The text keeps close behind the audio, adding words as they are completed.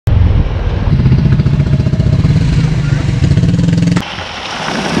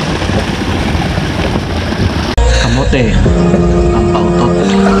Arte ng pautot.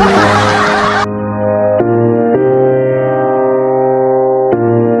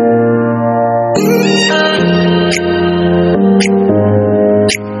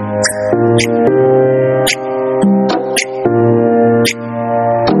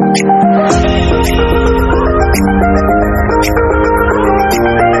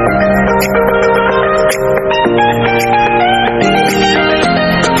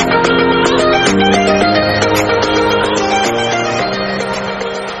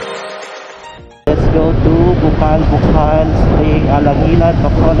 Let's go to Bocal, staying Alangilan,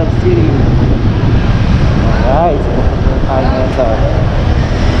 Bacolod City. Alright, so pupunta tayo ngayon doon.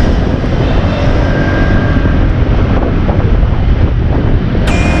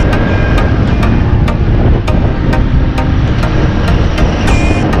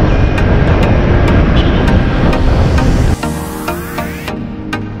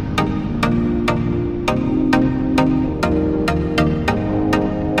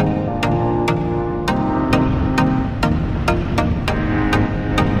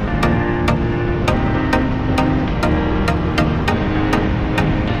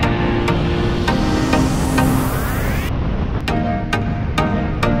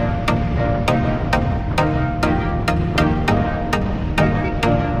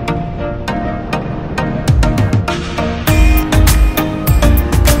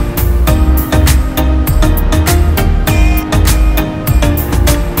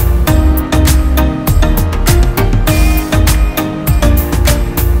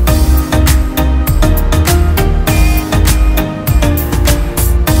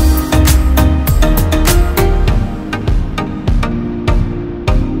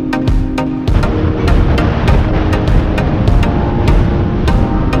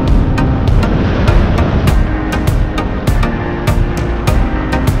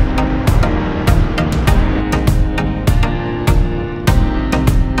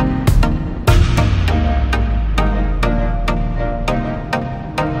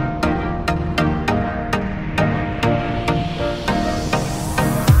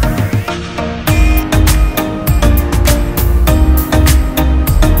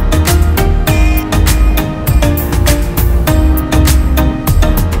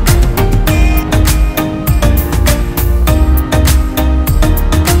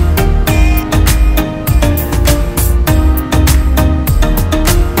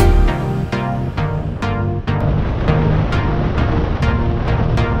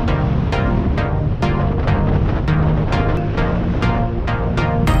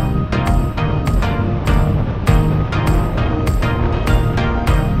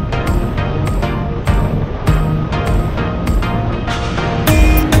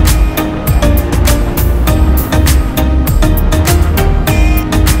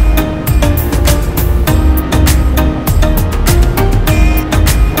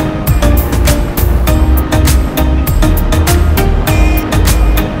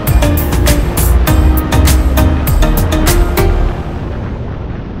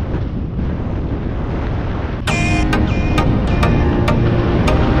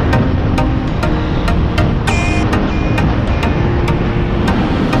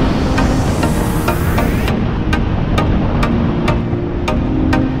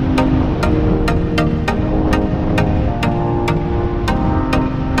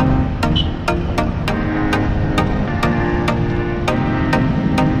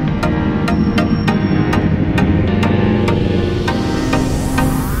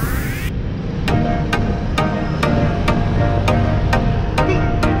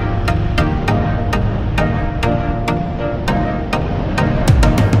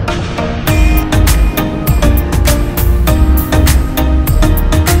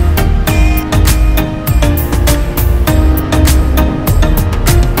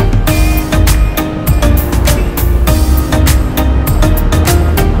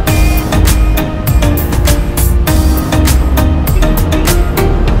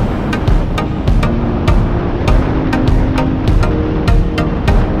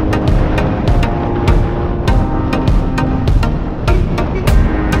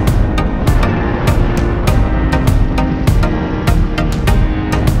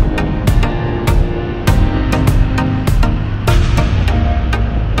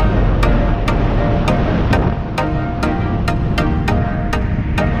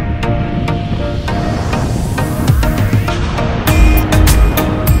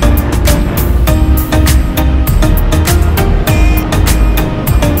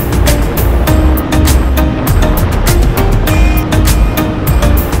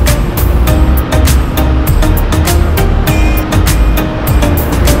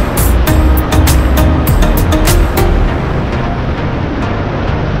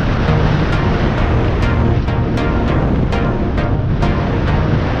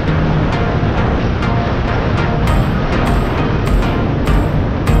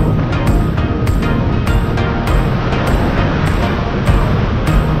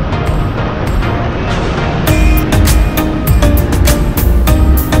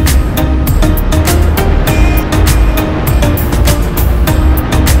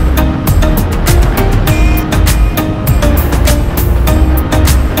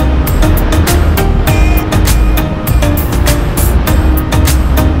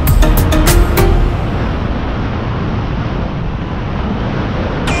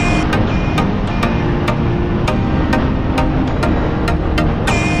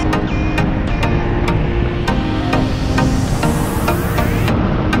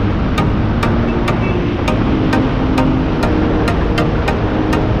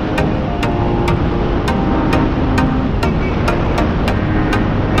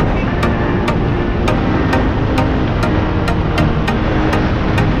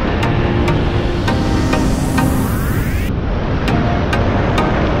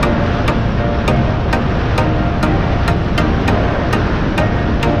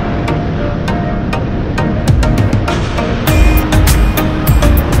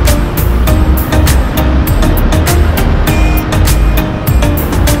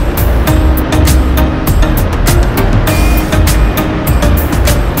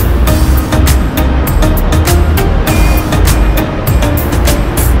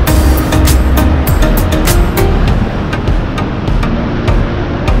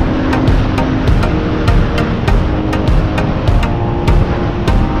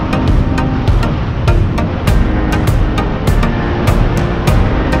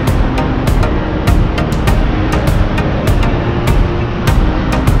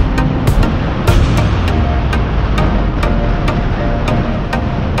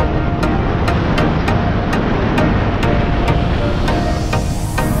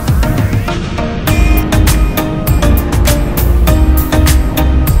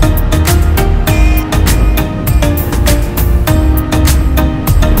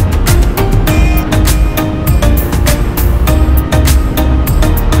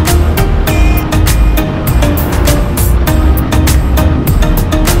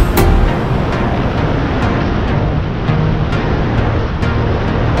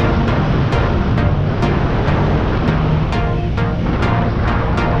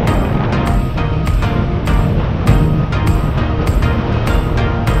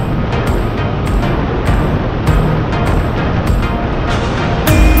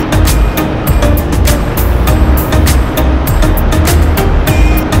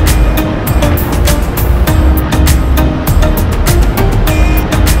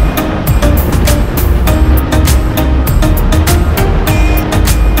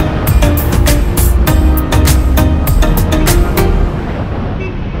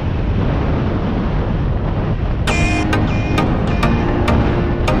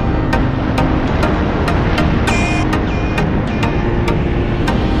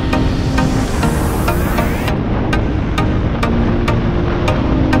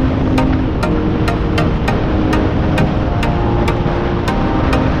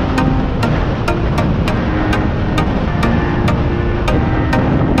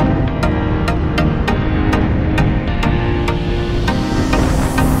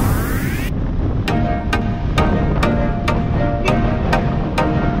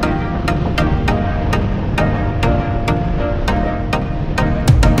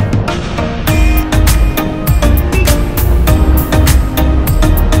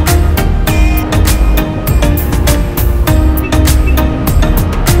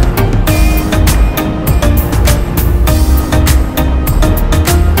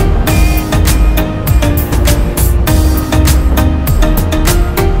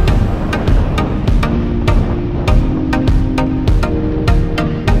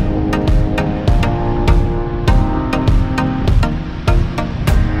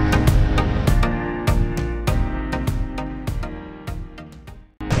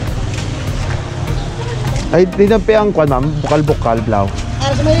 Ay, dinampi ang kwan, ma'am. Bukal-bukal, blaw.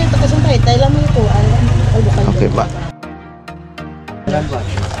 Ara sa may ito kasumpay, tayo lang mo ito. Bukal. Okay, ba?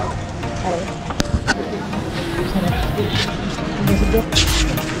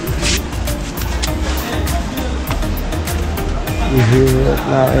 Ihirap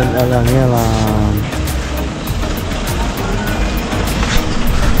namin Alangilan.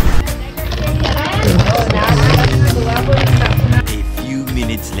 A few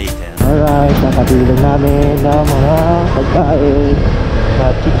minutes later. Alright, nakabili namin ng mga pagkain na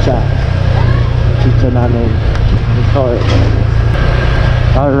chicha namin resort.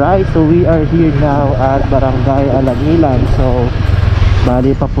 Alright, so we are here now at Barangay Alangilan. So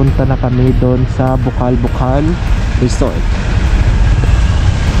bali papunta na kami doon sa Bocal Resort.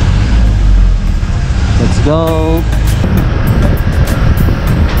 Let's go.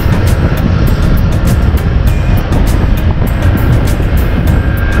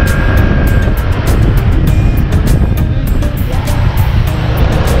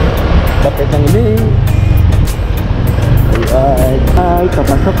 Kapit ng ili. Ay,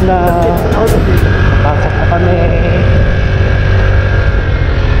 papasok na. Papasok na kami.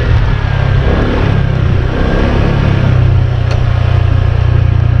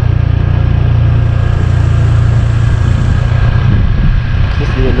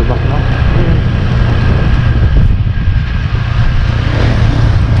 Gusto niya lubak na.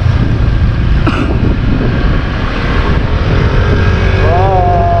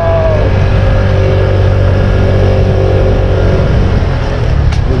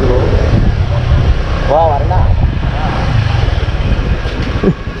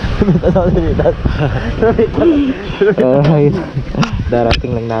 Alright,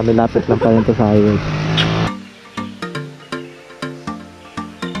 darating lang namin, lapit lang pa yun to sa highway.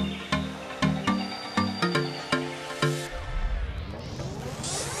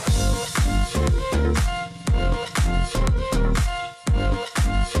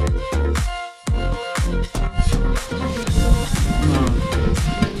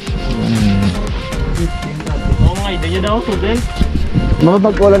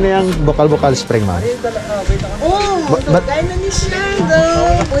 Mababagkulan na yung bukal-bukal spring, ma'am. Oh, kaya na ni siya.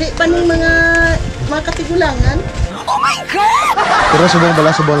 Buhi pa ng mga katigulangan. Pero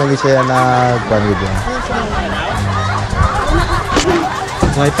subong lagi siya na kwan with yun.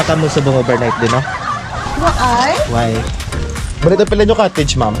 Why pa ka mo subong overnight din, no? Why? Why? Balito pila nyo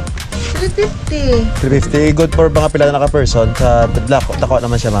cottage, ma'am? 350. 350, good for mga pila na ka-person. Sa dako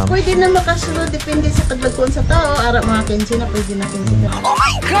naman siya, ma'am. Pwede na makasunod, depende sa taglagkuan sa tao. Ara mga 15 na, pwede na 15 na. Oh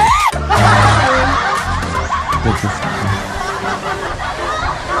my God!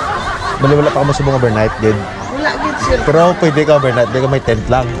 Bali wala pa ka masubong overnight, good. Wala gid sir. Pero pwede ka overnight, di ka may tent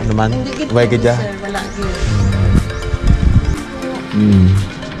lang. Ano man? Hindi gid Why pwede, gid ya? sir. Wala gid.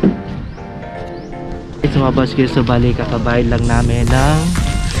 Ito mga boss guys, so bali kakabayad lang namin ng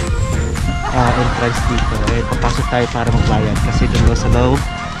entrance dito. Eh, papasok tayo para magbayad kasi doon sa loob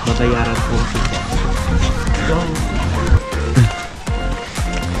babayaran po dito. Go!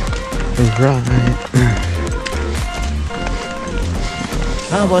 Alright.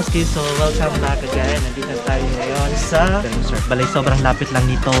 Mga boss guys, so welcome back again. Nandito tayo ngayon sa resort. Bali sobrang lapit lang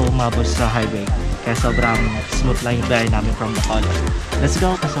nito mga boss sa highway. Kaya sobrang smooth lang yung biyahe namin from Bacolod. Let's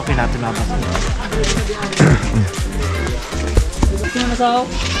go, pasokin natin mga boss guys.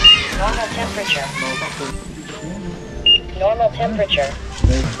 Normal temperature. Normal temperature.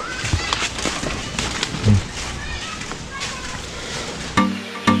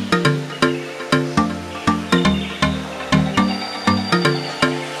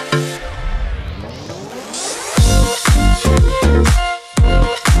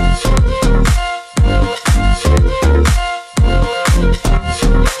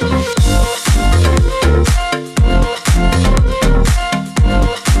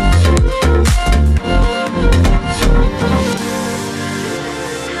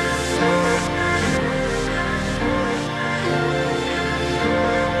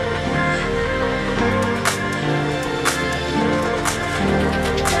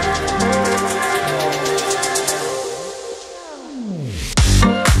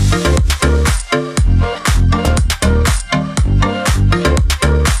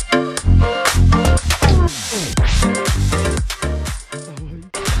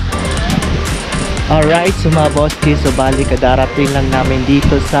 Alright, so mga boski, so bali kadarating lang namin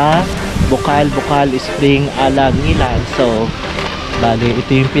dito sa Bocal Spring Alangilan. So bali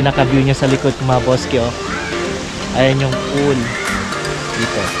ito yung pinaka view niya sa likod mga boski, oh. Ayan yung pool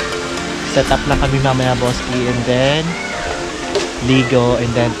dito. Set up na kami mamaya boski, and then ligo,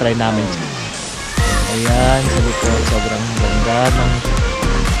 and then try namin. Ayan sa likod, sobrang ganda ng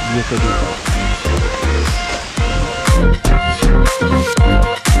view ko dito.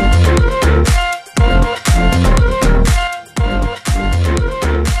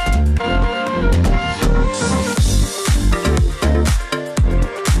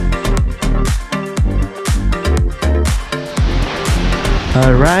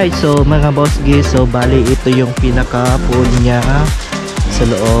 Alright, so mga boss guys, so bali ito yung pinaka pool niya sa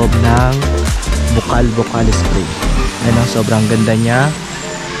loob ng Bocal Spring. Ano, sobrang ganda niya.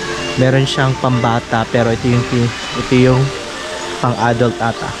 Meron siyang pambata pero ito yung pang-adult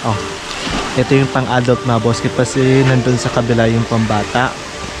ata. Oh. Ito yung pang-adult mga boss kasi nandun sa kabila yung pambata.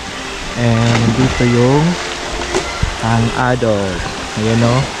 And dito yung pang-adult. Ayan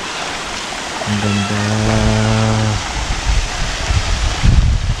oh. Ang ganda.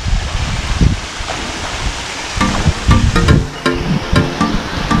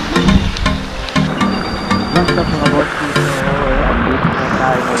 What's up mga boss dito? Update na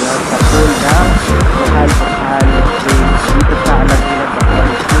tayo ngayon sa pool ng Bocal Spring dito sa Alangilan,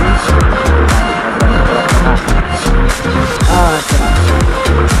 Bacolod. Sarap.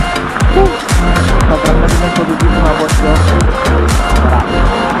 Sobrang ganda ng tubig dito mga boss ko. Sarap.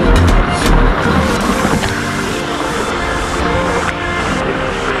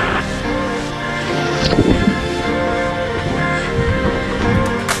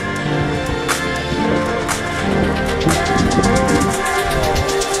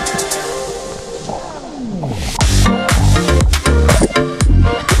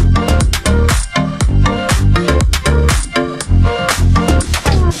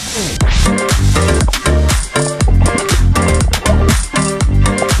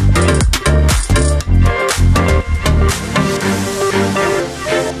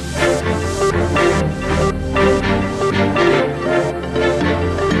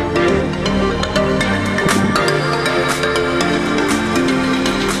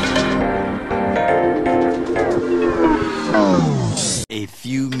 A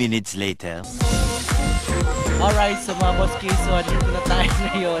few minutes later. Alright, so mga boss kids, so dito na tayo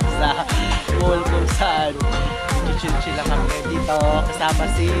ngayon sa pool kung saan chill lang kami dito kasama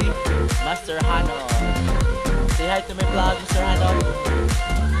si Master Hano. Say hi to my vlog, Mr. Hano.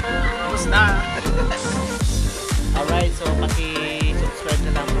 Kamusta? Alright, so paki-subscribe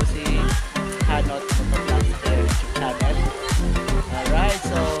na lang po si Hano at Motovlog sa YouTube channel. Alright,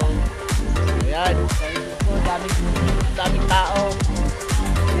 so ayan, so daming tao.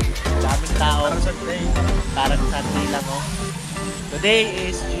 Parang Sunday lang oh. Today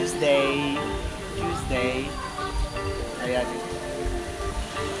is Tuesday. Ayan.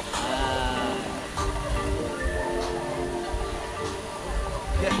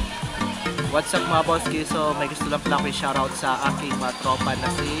 What's up mga boss guys? So may gusto lang pala ako i-shoutout sa aking mga tropa na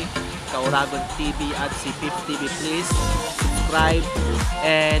si Kauragon TV at si Pip TV. Please subscribe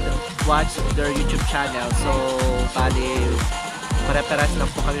and watch their YouTube channel. So bali pare-pares lang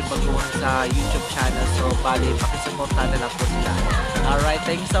po kami baguhan sa YouTube channel. So bali pakisuporta na lang po sila. Alright,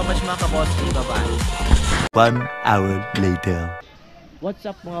 thank you so much mga kaboski. Bye-bye. 1 hour later. What's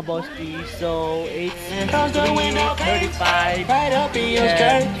up mga boski? So it's 3:35 right up in your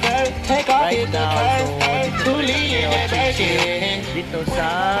skirt, right now, so dito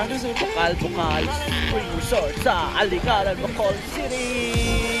sa Bocal Spring Resort sa Alangilan, Bacolod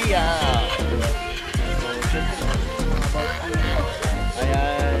City. Yeah.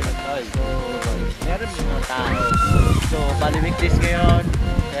 Ayan, so meron mga tao. So bali weekdays ngayon,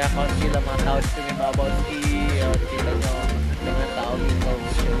 kaya konti lang mga tao dito may mga boski. Kita nyo mga tao dito.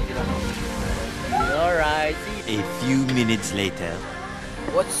 Alright, A few minutes later.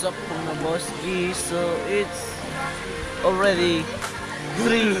 what's up mga boski? So it's already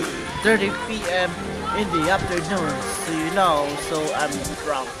 3:30 p.m. in the afternoon. So you know, so I'm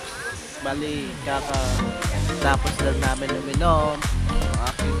drunk. Bali, tapos lang namin uminom. Ang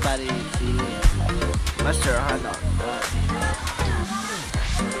aking buddy si Master Hano.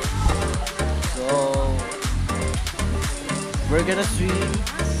 So we're gonna swim.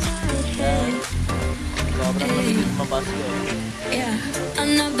 Sobrang lamig yung mabasyo. Yeah,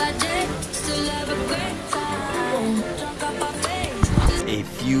 on the budget, still have a great time. Drunk up our face. A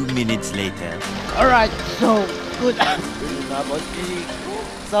few minutes later. Alright, so good afternoon mga boski.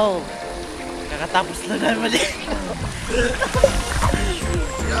 So kakatapos lang naman eh.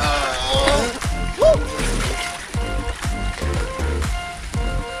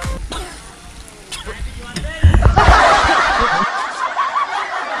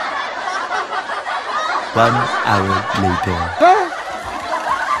 One hour later.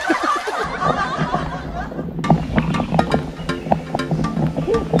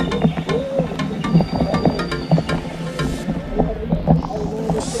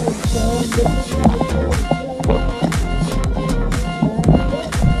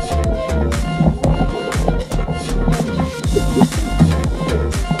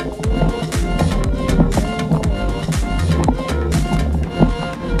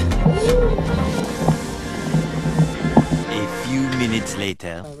 minutes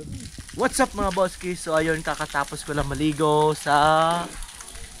later. What's up mga boski? So ayun, kakatapos ko lang maligo sa...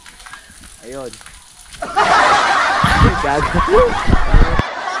 Ayun. Gago.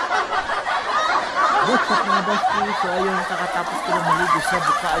 What's up mga boski? So ayun, kakatapos ko lang maligo sa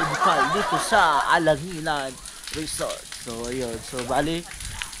Bocal dito sa Alangilan Resort. So ayun, so bali,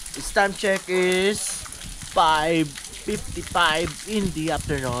 its time check is 5:55 in the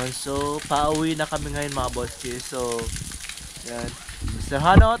afternoon. So pauwi na kami ngayon mga boski. So yan, Mr.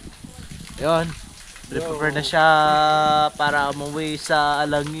 Hanot, yun, prepare na siya para umuwi sa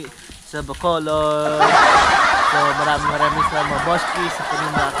Bacolod. So maraming salamat mga boski sa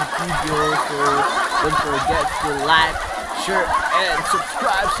kanyang mga video. So don't forget to like, share, and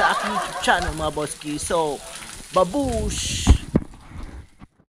subscribe sa aking YouTube channel mga boski. So babush!